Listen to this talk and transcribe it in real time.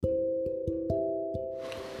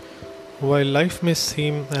While life may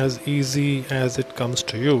seem as easy as it comes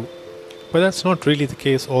to you, but that's not really the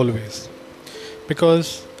case always.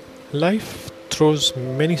 Because life throws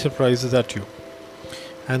many surprises at you,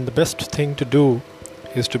 and the best thing to do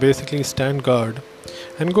is to basically stand guard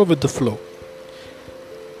and go with the flow.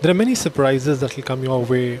 There are many surprises that will come your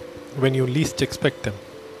way when you least expect them,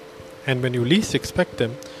 and when you least expect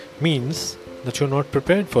them means that you're not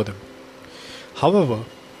prepared for them. However,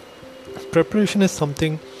 preparation is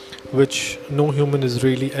something which no human is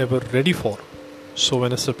really ever ready for. So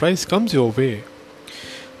when a surprise comes your way,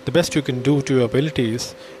 the best you can do to your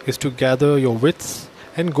abilities is to gather your wits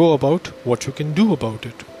and go about what you can do about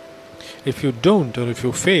it. If you don't, or if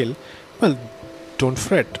you fail, well, don't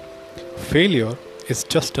fret. Failure is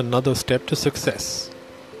just another step to success.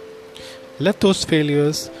 Let those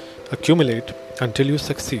failures accumulate until you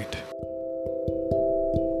succeed.